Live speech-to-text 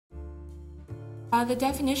The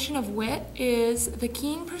definition of wit is the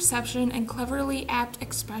keen perception and cleverly apt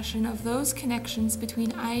expression of those connections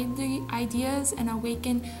between ideas and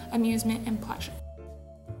awaken amusement and pleasure.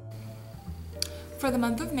 For the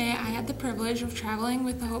month of May, I had the privilege of traveling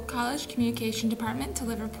with the Hope College Communication Department to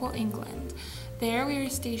Liverpool, England. There we were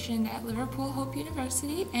stationed at Liverpool Hope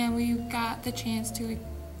University, and we got the chance to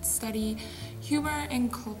study humor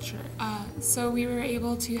and culture. So we were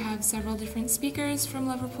able to have several different speakers from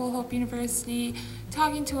Liverpool Hope University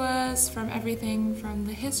talking to us from everything from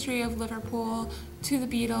the history of Liverpool to the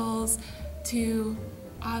Beatles to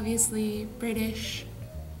obviously British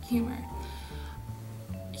humor.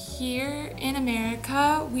 Here in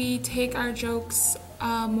America, we take our jokes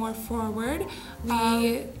more forward.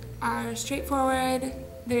 We are straightforward.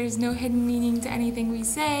 There's no hidden meaning to anything we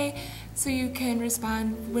say, so you can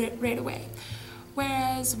respond right away.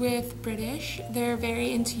 Whereas with British, they're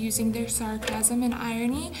very into using their sarcasm and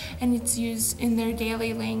irony, and it's used in their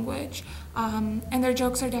daily language. And their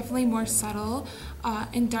jokes are definitely more subtle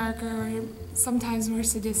and darker, sometimes more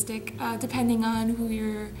sadistic, depending on who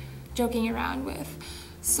you're joking around with.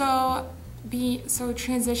 So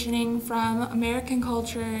transitioning from American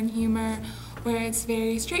culture and humor, where it's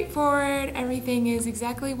very straightforward, everything is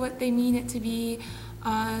exactly what they mean it to be,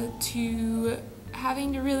 to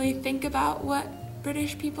having to really think about what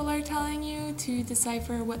British people are telling you to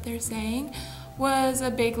decipher what they're saying, was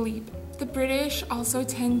a big leap. The British also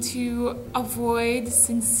tend to avoid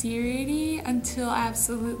sincerity until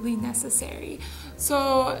absolutely necessary.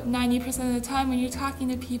 So 90% of the time when you're talking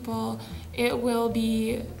to people, it will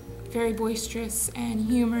be very boisterous and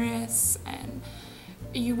humorous, and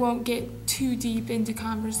you won't get too deep into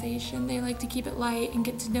conversation. They like to keep it light and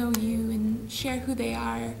get to know you and share who they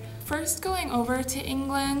are. First going over to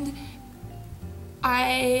England,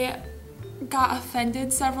 I got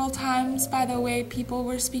offended several times by the way people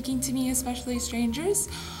were speaking to me, especially strangers,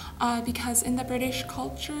 because in the British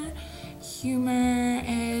culture, humor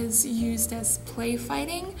is used as play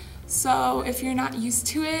fighting. So if you're not used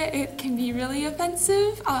to it, it can be really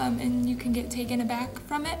offensive, and you can get taken aback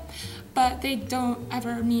from it, but they don't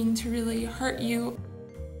ever mean to really hurt you.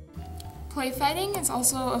 Play fighting is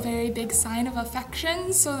also a very big sign of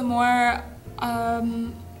affection, so the more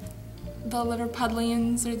the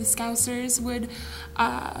Liverpudlians or the Scousers would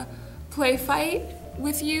play fight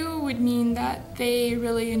with you would mean that they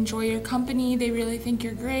really enjoy your company, they really think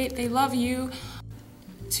you're great, they love you.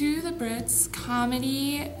 To the Brits,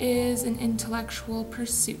 comedy is an intellectual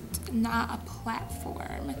pursuit, not a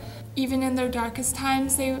platform. Even in their darkest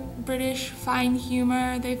times, British find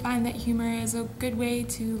humor. They find that humor is a good way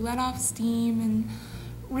to let off steam and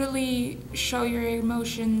really show your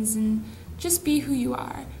emotions and just be who you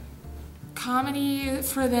are. Comedy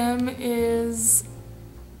for them is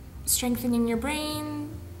strengthening your brain,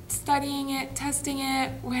 studying it, testing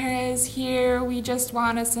it, whereas here we just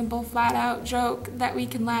want a simple flat-out joke that we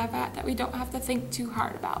can laugh at, that we don't have to think too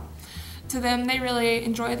hard about. To them, they really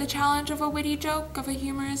enjoy the challenge of a witty joke, of a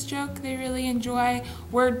humorous joke. They really enjoy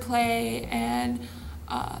wordplay and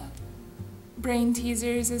brain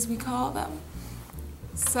teasers, as we call them.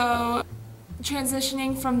 So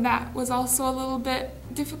transitioning from that was also a little bit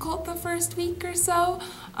difficult the first week or so,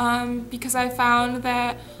 because I found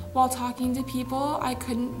that while talking to people, I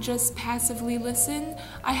couldn't just passively listen.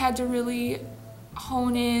 I had to really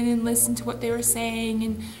hone in and listen to what they were saying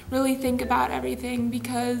and really think about everything,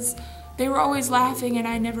 because they were always laughing and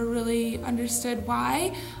I never really understood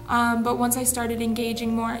why. But once I started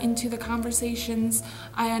engaging more into the conversations,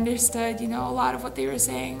 I understood, a lot of what they were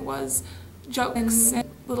saying was jokes and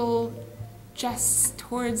little jests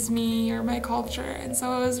towards me or my culture. And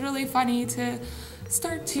so it was really funny to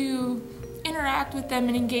start to interact with them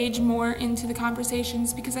and engage more into the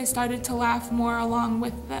conversations, because I started to laugh more along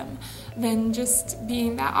with them than just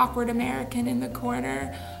being that awkward American in the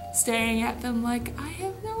corner staring at them like, I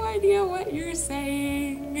have no idea what you're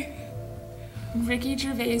saying. Ricky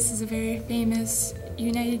Gervais is a very famous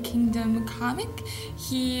United Kingdom comic.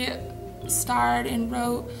 He starred and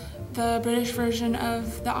wrote the British version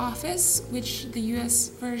of The Office, which the US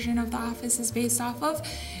version of The Office is based off of.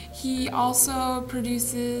 He also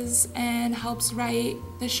produces and helps write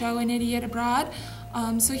the show An Idiot Abroad.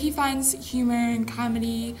 So he finds humor and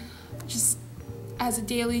comedy just as a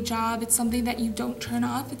daily job. It's something that you don't turn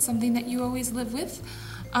off. It's something that you always live with.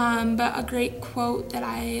 But a great quote that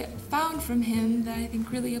I found from him that I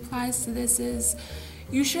think really applies to this is,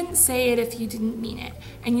 "You shouldn't say it if you didn't mean it,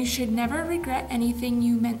 and you should never regret anything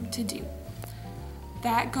you meant to do."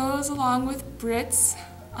 That goes along with Brits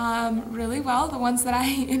really well. The ones that I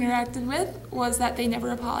interacted with was that they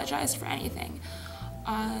never apologized for anything.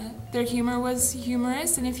 Their humor was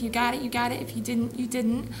humorous, and if you got it, you got it. If you didn't, you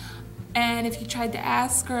didn't. And if you tried to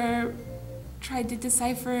ask or tried to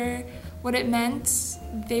decipher what it meant,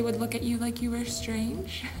 they would look at you like you were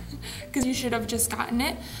strange because you should have just gotten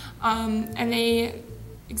it. And they,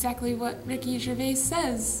 exactly what Ricky Gervais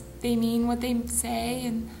says, they mean what they say,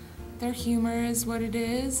 and their humor is what it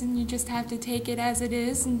is, and you just have to take it as it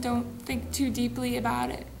is and don't think too deeply about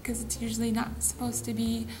it because it's usually not supposed to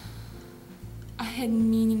be a hidden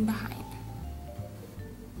meaning behind.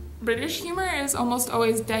 British humor is almost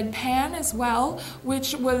always deadpan as well,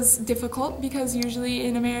 which was difficult because usually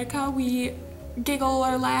in America we giggle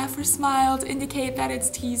or laugh or smile to indicate that it's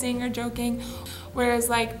teasing or joking, whereas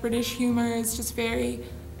like British humor is just very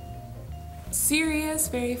serious,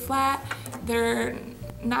 very flat. They're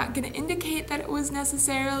not going to indicate that it was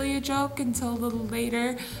necessarily a joke until a little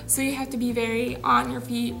later, so you have to be very on your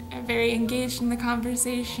feet and very engaged in the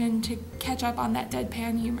conversation to catch up on that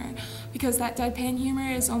deadpan humor, because that deadpan humor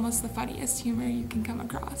is almost the funniest humor you can come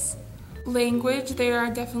across. Language, there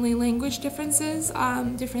are definitely language differences,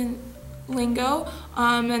 different lingo,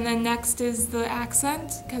 and then next is the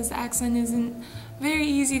accent, because the accent isn't very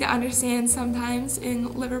easy to understand sometimes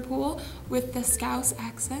in Liverpool with the Scouse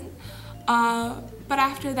accent. But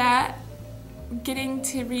after that, getting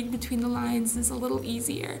to read between the lines is a little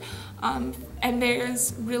easier. And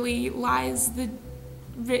there's really lies the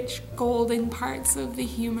rich golden parts of the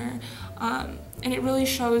humor. And it really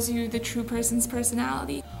shows you the true person's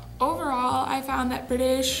personality. Overall, I found that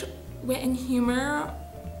British wit and humor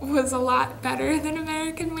was a lot better than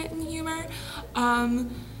American wit and humor.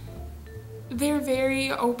 They're very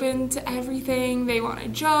open to everything. They want to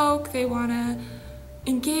joke, they want to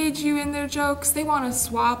engage you in their jokes, they want to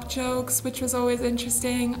swap jokes, which was always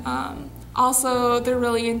interesting. Also, they're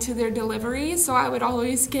really into their delivery, so I would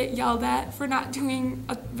always get yelled at for not doing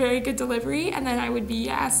a very good delivery, and then I would be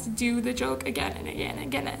asked to do the joke again and again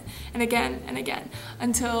and again and again and again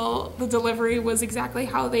until the delivery was exactly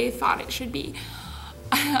how they thought it should be.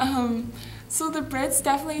 So the Brits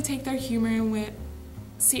definitely take their humor and wit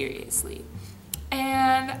seriously,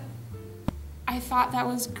 and I thought that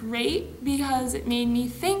was great because it made me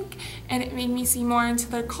think and it made me see more into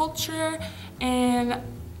their culture, and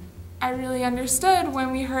I really understood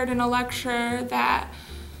when we heard in a lecture that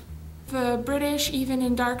the British, even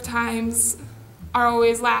in dark times, are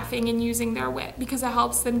always laughing and using their wit because it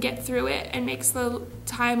helps them get through it and makes the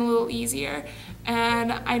time a little easier.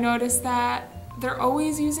 And I noticed that they're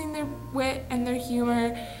always using their wit and their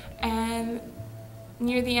humor, and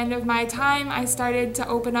near the end of my time I started to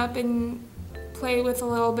open up and play with a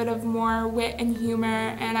little bit of more wit and humor,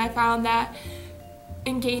 and I found that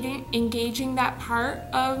engaging that part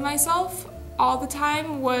of myself all the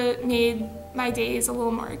time made my days a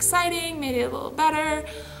little more exciting, made it a little better.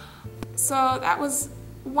 So that was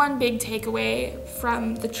one big takeaway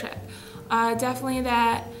from the trip. Definitely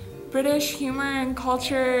that British humor and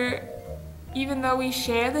culture, even though we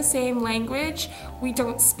share the same language, we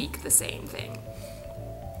don't speak the same thing.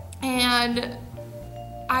 And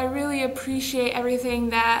I really appreciate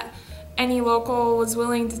everything that any local was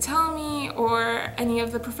willing to tell me, or any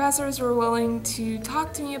of the professors were willing to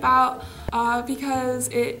talk to me about, because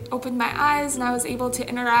it opened my eyes and I was able to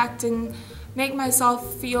interact and make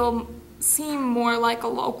myself seem more like a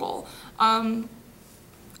local. I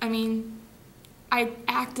mean, I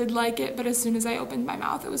acted like it, but as soon as I opened my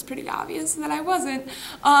mouth, it was pretty obvious that I wasn't.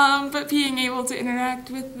 But being able to interact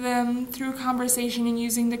with them through conversation and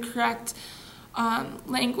using the correct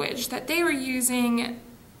language that they were using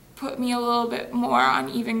put me a little bit more on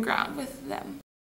even ground with them.